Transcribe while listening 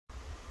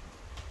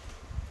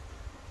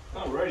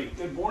Alrighty,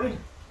 good morning.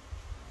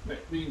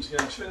 MacBean's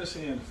Gas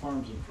Finishing and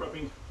Farms and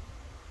Prepping.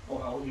 Oh,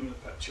 I'll even a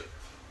pet chip.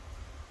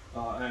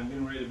 I'm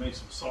getting ready to make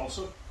some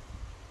salsa.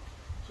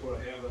 So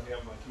what I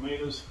have my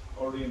tomatoes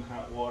already in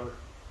hot water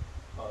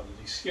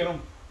to de-skin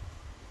them.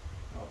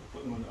 I'll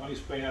put them in the ice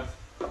bath.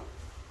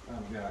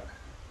 I've got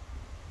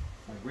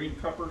my green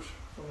peppers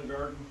from the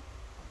garden.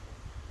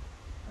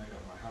 I got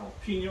my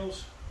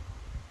jalapenos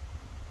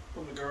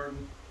from the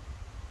garden.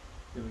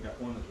 Then we got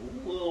one that's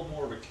a little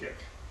more of a kick.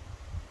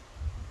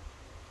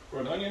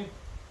 Red onion,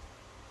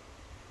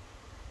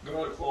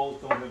 garlic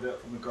cloves, don't have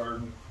that from the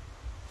garden.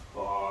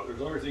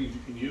 There's other things you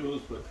can use,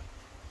 but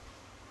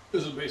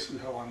this is basically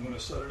how I'm going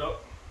to set it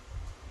up.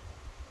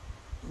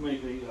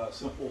 Make a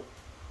simple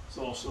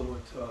salsa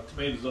with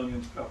tomatoes,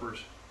 onions, peppers,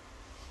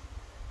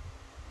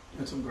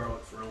 and some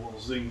garlic for a little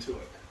zing to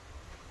it.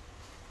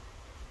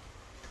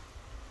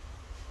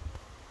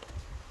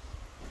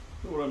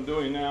 So what I'm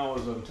doing now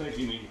is I'm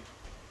taking the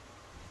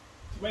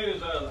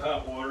tomatoes out of the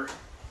hot water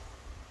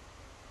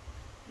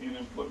and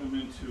then putting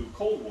them into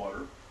cold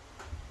water,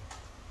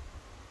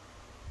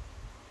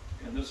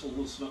 and this will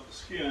loosen up the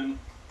skin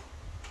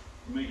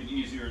and make it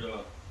easier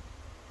to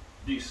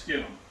de-skin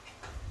them.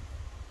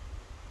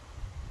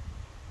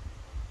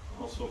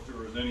 Also, if there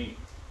was any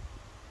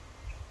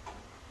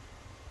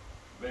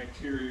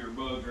bacteria or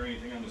bugs or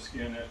anything on the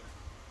skin, that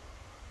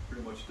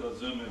pretty much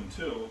does them in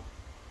too.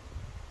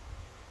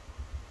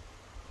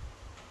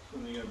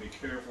 Something you gotta be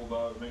careful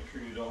about is make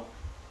sure you don't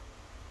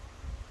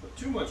put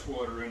too much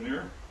water in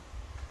there.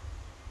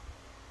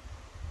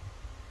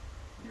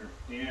 You're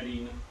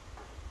adding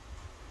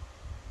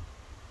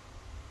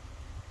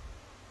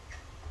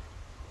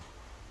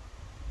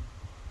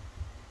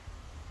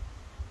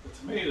the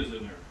tomatoes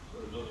in there so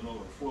it doesn't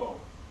overflow.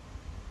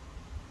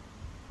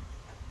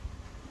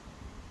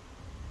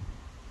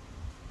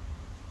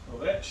 So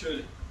that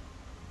should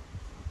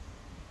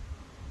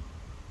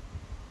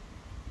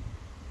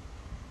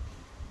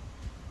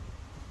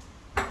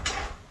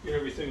get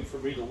everything for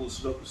me to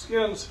loosen up the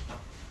skins,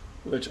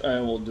 which I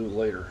will do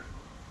later.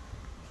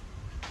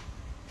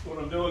 What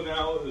I'm doing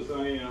now is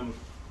I am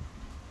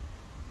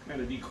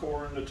kind of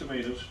decoring the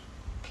tomatoes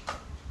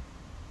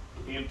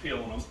and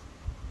peeling them.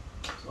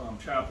 So I'm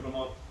chopping them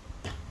up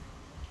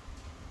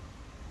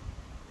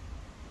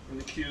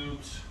into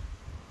cubes.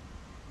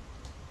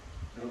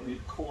 I don't need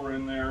the core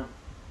in there.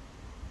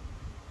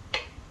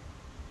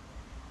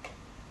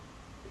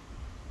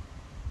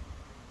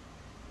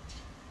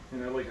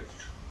 And I like a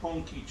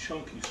chunky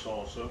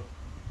salsa.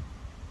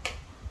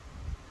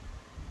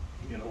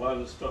 And a lot of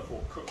this stuff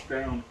will cook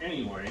down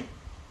anyway.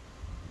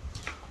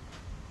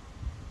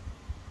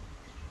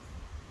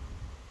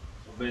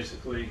 So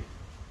basically,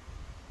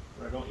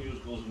 what I don't use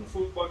goes in the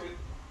food bucket.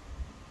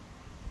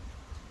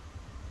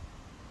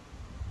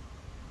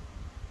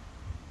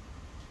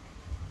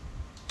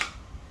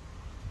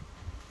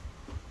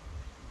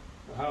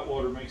 The hot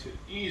water makes it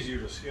easier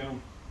to skin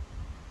them.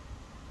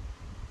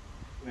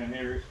 And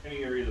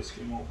any area the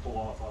skin won't pull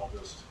off, I'll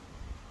just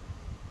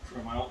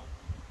trim out.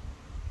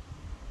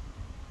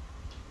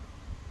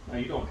 Now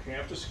you don't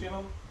have to skin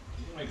them.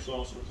 You can make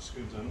salsa with the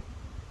skins in it.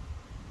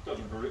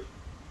 Doesn't hurt it.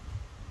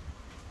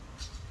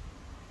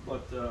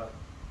 But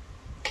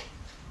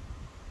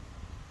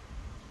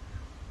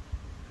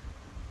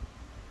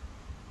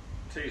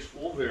taste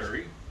will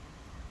vary.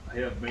 I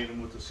have made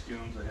them with the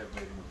skins. I have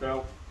made them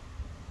without.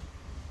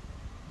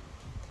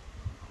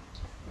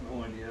 And the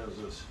whole idea is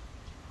this: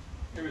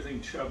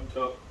 everything chopped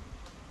up.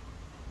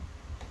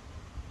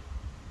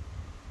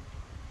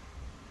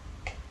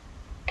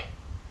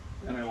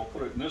 And I will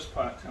put it in this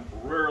pot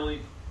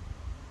temporarily.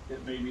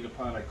 It may be the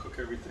pot I cook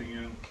everything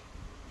in.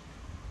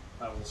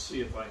 I will see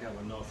if I have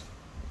enough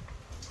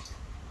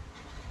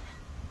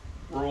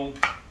room.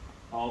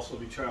 I'll also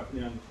be chopping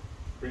in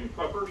green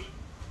peppers.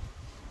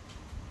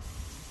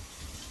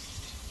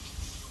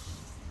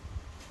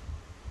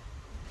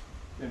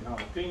 And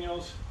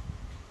jalapenos.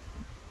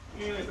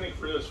 And I think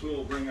for this we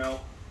will bring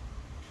out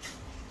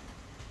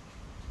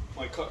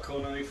my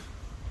Cutco knife.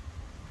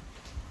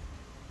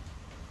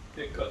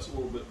 It cuts a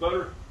little bit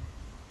better,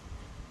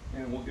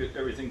 and we'll get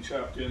everything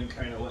chopped in and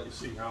kind of let you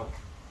see how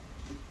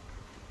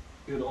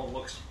it all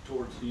looks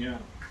towards the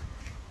end.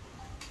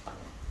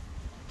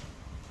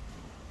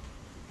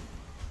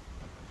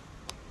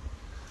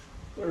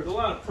 There's a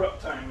lot of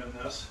prep time in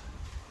this.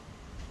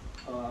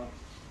 Got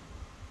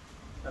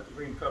the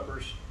green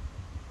peppers,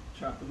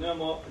 chopping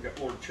them up. I got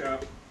more to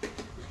chop,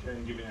 just kind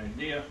of give you an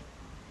idea.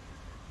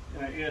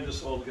 And I add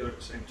this all together at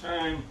the same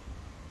time.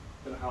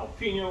 Got a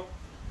jalapeno.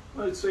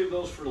 I'd save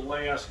those for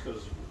last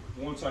because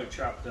once I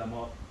chop them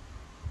up,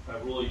 I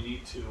really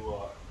need to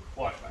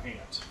wash my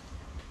hands.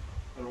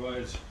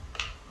 Otherwise,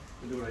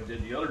 I do what I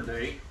did the other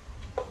day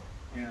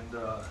and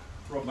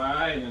rub my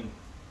eye and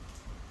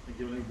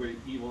give everybody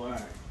an evil eye.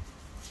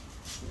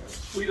 Got a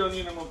sweet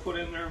onion I'm going to put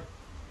in there,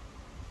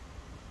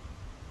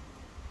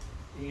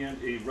 and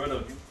a red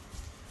onion.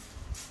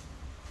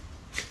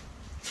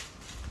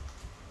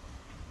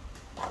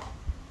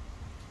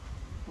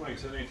 Like I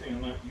said, anything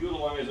I'm not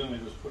utilizing, I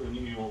just put in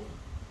the old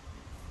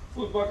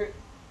food bucket,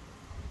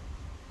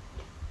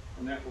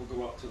 and that will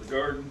go out to the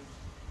garden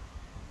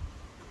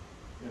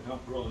and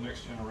help grow the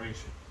next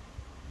generation.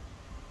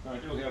 Now, I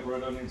do have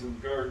red onions in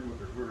the garden, but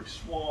they're very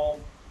small,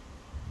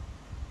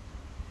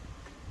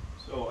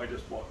 so I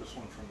just bought this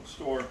one from the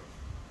store.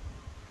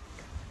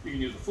 You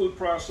can use a food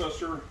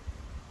processor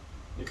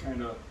to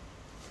kind of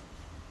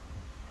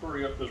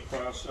hurry up this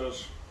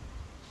process,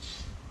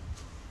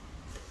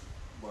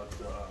 but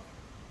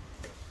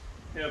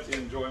half the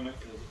enjoyment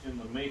is in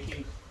the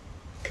making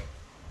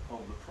of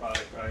the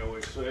product, I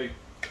always say.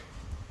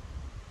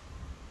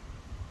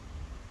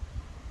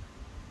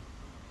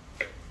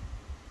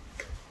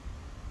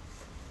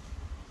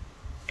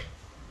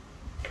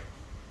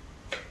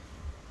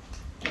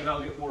 And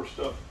I'll get more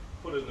stuff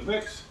put in the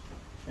mix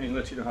and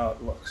let you know how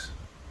it looks.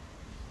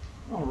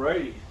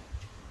 Alrighty,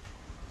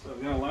 so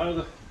I've got a lot of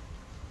the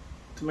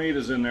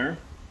tomatoes in there,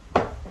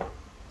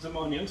 some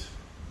onions.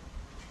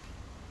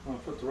 I'm going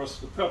to put the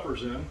rest of the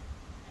peppers in.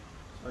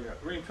 So I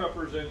got green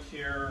peppers in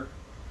here,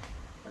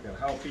 I got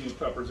jalapeno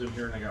peppers in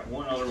here, and I got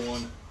one other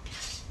one.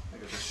 I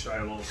got this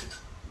Shiloh,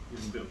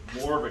 even a bit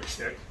more of a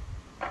kick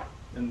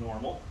than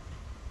normal.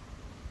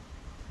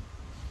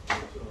 So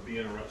it'll be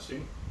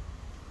interesting.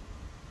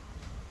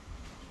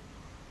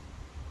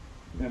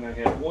 And I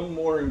have one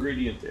more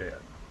ingredient to add.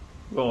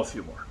 Well, a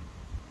few more.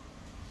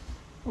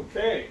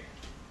 Okay.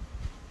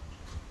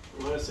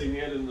 The last thing to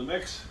add in the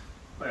mix,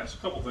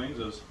 last couple things,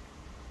 is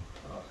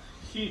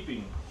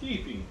heaping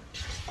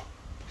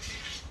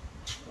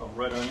of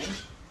red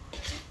onions.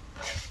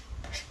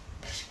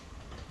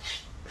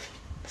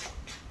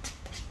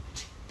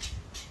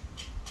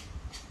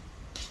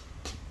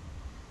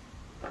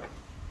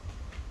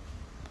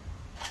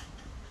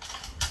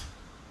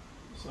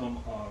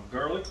 Some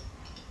garlic.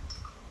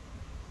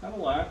 Not a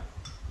lot,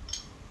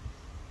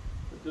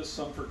 but just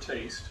some for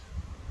taste.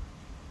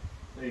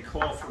 They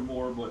call for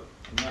more, but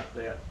I'm not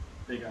that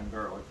big on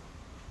garlic.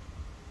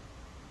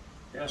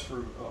 As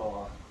for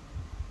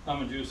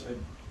lemon juice, I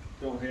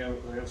don't have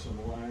it. I have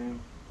some lime,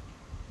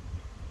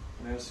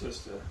 and that's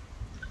just to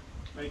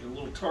make it a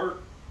little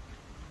tart.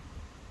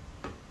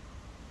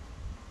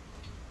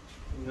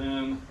 And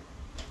then,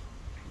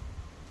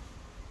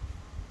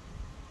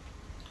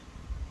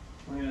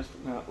 last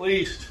but not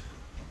least,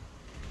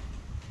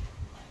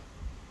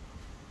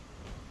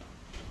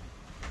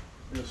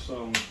 there's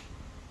some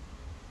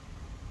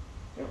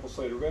apple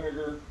cider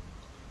vinegar.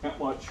 Not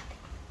much.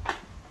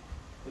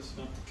 Just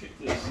enough to kick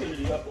the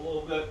acidity up a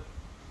little bit.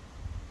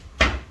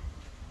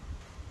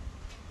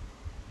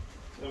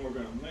 Then we're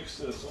going to mix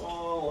this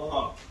all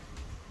up.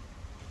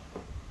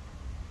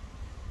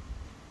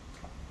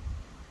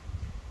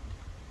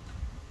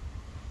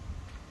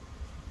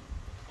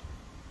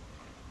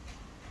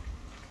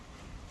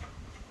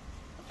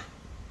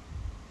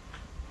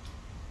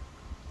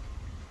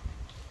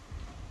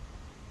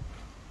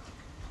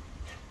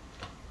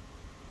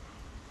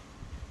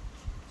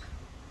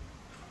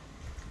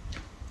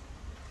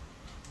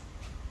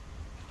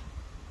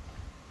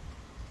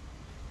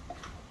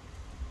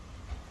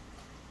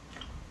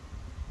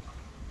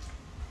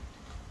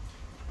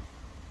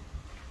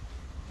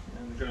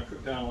 Going to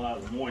cook down a lot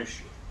of the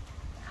moisture.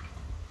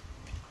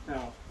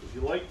 Now, if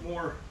you like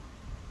more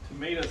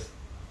tomato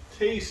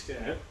taste in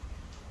it,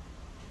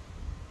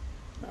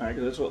 all right,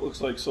 that's what it looks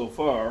like so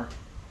far,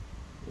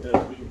 is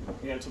we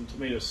can add some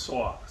tomato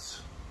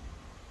sauce.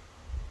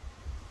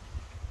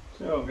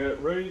 So I've got it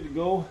ready to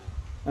go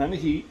on the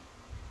heat.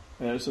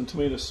 Add some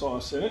tomato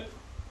sauce in it.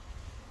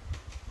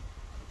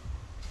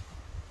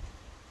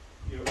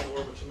 Give it more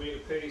of a tomato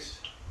paste.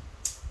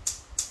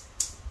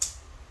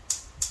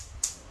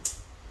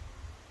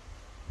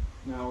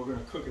 Now we're going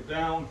to cook it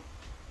down.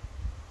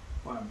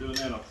 While I'm doing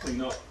that, I'll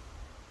clean up.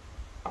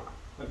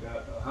 I've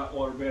got a hot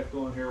water bath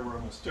going here where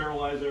I'm going to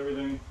sterilize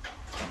everything.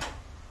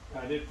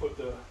 I did put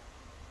the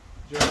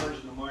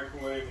jars in the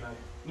microwave and I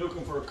nuke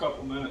them for a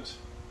couple minutes,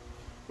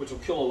 which will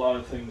kill a lot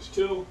of things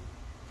too.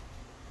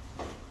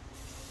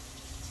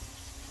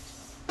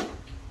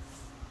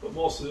 But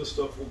most of this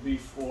stuff will be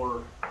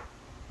for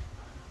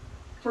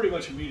pretty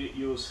much immediate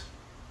use.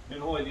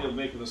 And the whole idea of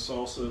making the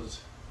salsa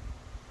is,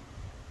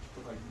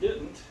 if I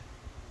didn't,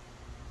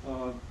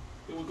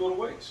 it would go to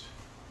waste.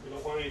 We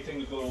don't want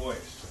anything to go to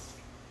waste.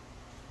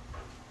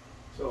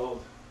 So,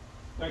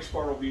 next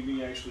part will be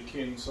me actually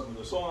canning some of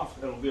this off.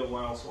 It'll be a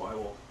while, so I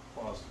will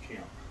pause the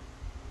camera.